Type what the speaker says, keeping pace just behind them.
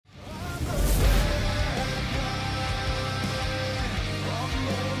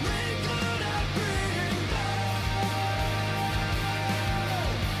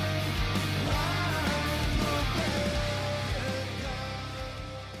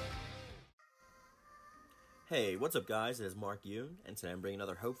Hey, what's up guys, it is Mark Yoon, and today I'm bringing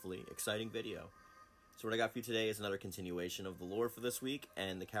another hopefully exciting video. So what I got for you today is another continuation of the lore for this week,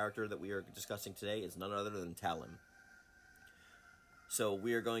 and the character that we are discussing today is none other than Talim. So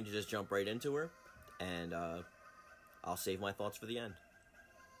we are going to just jump right into her, and I'll save my thoughts for the end.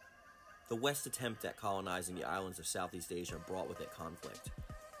 The West's attempt at colonizing the islands of Southeast Asia brought with it conflict.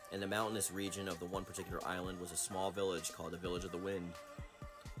 In the mountainous region of the one particular island was a small village called the Village of the Wind.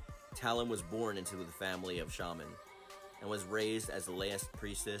 Talim was born into the family of shaman, and was raised as the last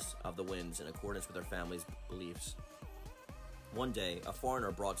priestess of the winds in accordance with her family's beliefs. One day, a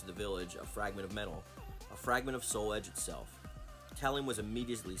foreigner brought to the village a fragment of metal, a fragment of Soul Edge itself. Talim was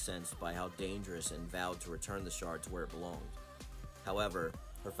immediately sensed by how dangerous and vowed to return the shard to where it belonged. However,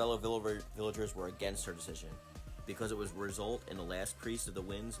 her fellow villagers were against her decision, because it would result in the last priest of the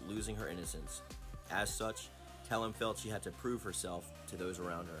winds losing her innocence. As such, Talim felt she had to prove herself to those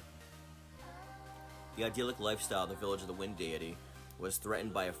around her. The idyllic lifestyle of the Village of the Wind deity was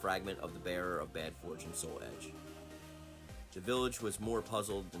threatened by a fragment of the bearer of bad fortune, Soul Edge. The village was more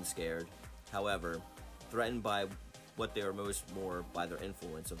puzzled than scared, however, threatened by what they were most more by their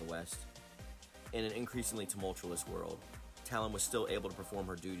influence of the West. In an increasingly tumultuous world, Talim was still able to perform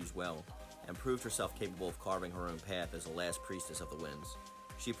her duties well, and proved herself capable of carving her own path as the last priestess of the winds.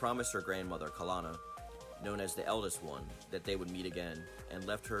 She promised her grandmother, Kalana, known as the eldest one, that they would meet again, and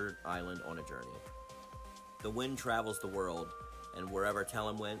left her island on a journey. The wind travels the world, and wherever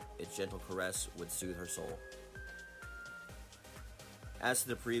Talim went, its gentle caress would soothe her soul. As to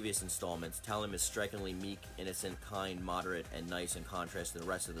the previous installments, Talim is strikingly meek, innocent, kind, moderate, and nice in contrast to the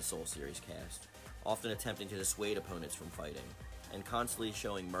rest of the Soul series cast, often attempting to dissuade opponents from fighting, and constantly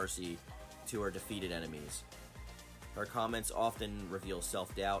showing mercy to her defeated enemies. Her comments often reveal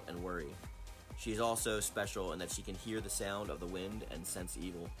self-doubt and worry. She is also special in that she can hear the sound of the wind and sense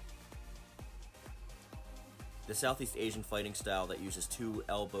evil. The Southeast Asian fighting style that uses two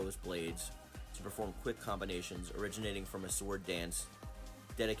elbows blades to perform quick combinations originating from a sword dance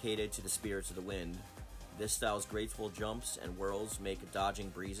dedicated to the spirits of the wind. This style's graceful jumps and whirls make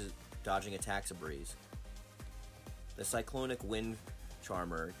dodging attacks a breeze. The cyclonic wind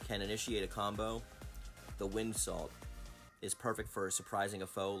charmer can initiate a combo. The wind salt is perfect for surprising a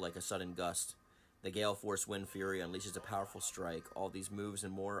foe like a sudden gust. The gale force wind fury unleashes a powerful strike. All these moves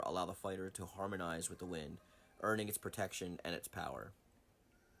and more allow the fighter to harmonize with the wind, earning its protection and its power.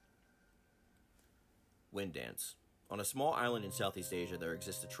 Wind dance. On a small island in Southeast Asia, there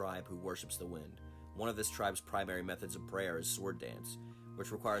exists a tribe who worships the wind. One of this tribe's primary methods of prayer is sword dance,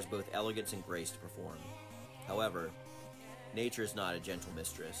 which requires both elegance and grace to perform. However, nature is not a gentle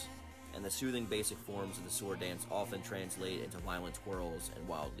mistress, and the soothing basic forms of the sword dance often translate into violent twirls and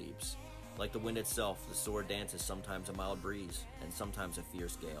wild leaps. Like the wind itself, the sword dance is sometimes a mild breeze, and sometimes a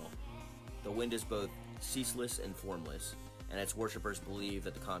fierce gale. The wind is both ceaseless and formless, and its worshippers believe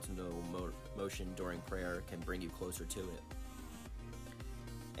that the continual motion during prayer can bring you closer to it.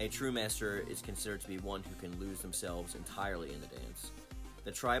 A true master is considered to be one who can lose themselves entirely in the dance.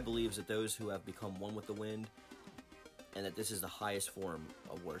 The tribe believes that those who have become one with the wind, and that this is the highest form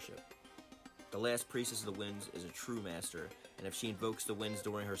of worship. The last priestess of the winds is a true master, and if she invokes the winds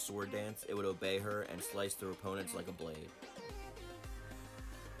during her sword dance, it would obey her and slice through opponents like a blade.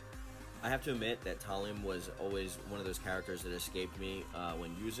 I have to admit that Talim was always one of those characters that escaped me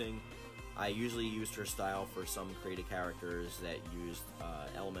when using. I usually used her style for some creative characters that used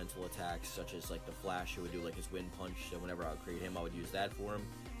elemental attacks, such as like the Flash, who would do like his wind punch, so whenever I would create him, I would use that for him,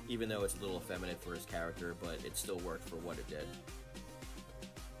 even though it's a little effeminate for his character, but it still worked for what it did.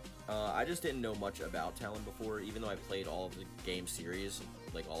 I just didn't know much about Talim before, even though I played all of the game series,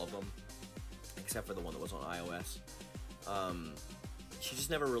 like all of them, except for the one that was on iOS. She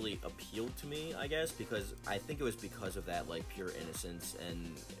just never really appealed to me, I guess, because I think it was because of that, like, pure innocence,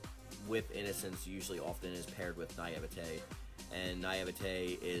 and with innocence usually often is paired with naivete, and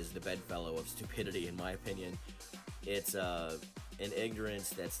naivete is the bedfellow of stupidity, in my opinion. It's an ignorance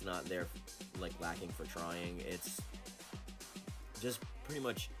that's not there, like, lacking for trying. It's just pretty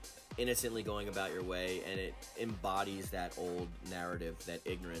much innocently going about your way, and it embodies that old narrative that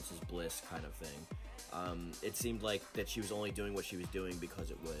ignorance is bliss kind of thing. It seemed like that she was only doing what she was doing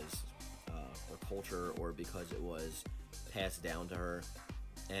because it was her culture, or because it was passed down to her,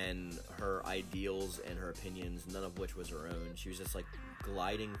 and her ideals and her opinions, none of which was her own. She was just like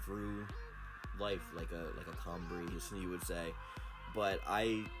gliding through life like a calm breeze, you would say. But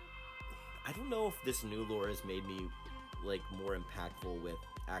I don't know if this new lore has made me like more impactful with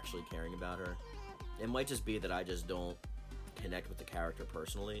actually caring about her. It might just be that I just don't connect with the character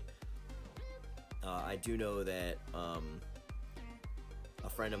personally. I do know that a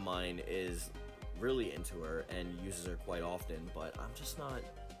friend of mine is really into her and uses her quite often, but I'm just not,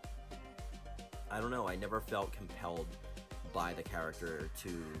 I don't know, I never felt compelled by the character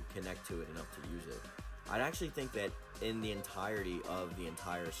to connect to it enough to use it. I'd actually think that in the entirety of the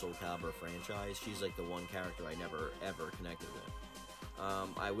entire SOULCALIBUR franchise, she's like the one character I never ever connected with.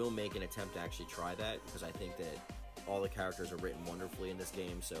 I will make an attempt to actually try that, because I think that all the characters are written wonderfully in this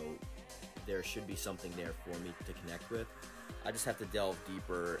game, so there should be something there for me to connect with. I just have to delve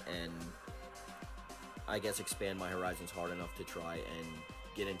deeper and, I guess, expand my horizons hard enough to try and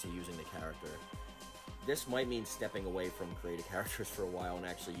get into using the character. This might mean stepping away from creative characters for a while and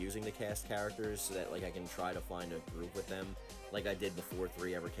actually using the cast characters so that like I can try to find a group with them like I did before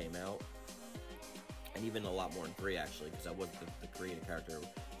 3 ever came out. And even a lot more in 3 actually, because I was the creative character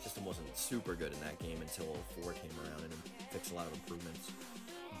system wasn't super good in that game until 4 came around and fixed a lot of improvements.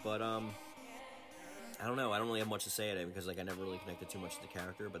 But I don't know, I don't really have much to say at it because like I never really connected too much to the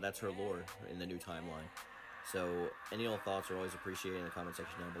character, but that's her lore in the new timeline. So any old thoughts are always appreciated in the comment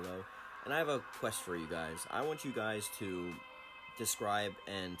section down below. And I have a quest for you guys. I want you guys to describe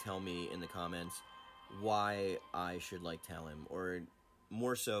and tell me in the comments why I should like Talim, or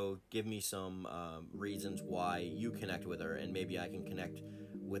more so, give me some reasons why you connect with her, and maybe I can connect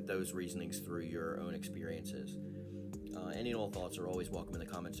with those reasonings through your own experiences. Any and all thoughts are always welcome in the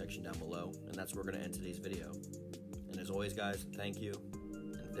comment section down below, and that's where we're going to end today's video. And as always, guys, thank you,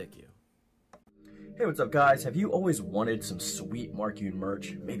 and thank you. Hey, what's up guys? Have you always wanted some sweet Mark Yoon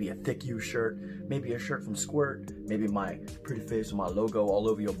merch? Maybe a thick U shirt, maybe a shirt from Squirt, maybe my pretty face with my logo all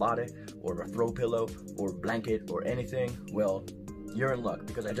over your body, or a throw pillow, or blanket, or anything? Well, you're in luck,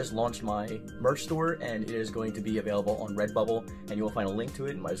 because I just launched my merch store and it is going to be available on Redbubble, and you will find a link to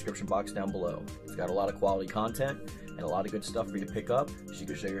it in my description box down below. It's got a lot of quality content and a lot of good stuff for you to pick up so you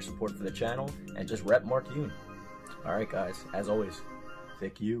can show your support for the channel and just rep Mark Yoon. Alright guys, as always,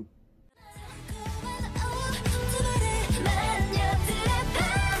 thick U.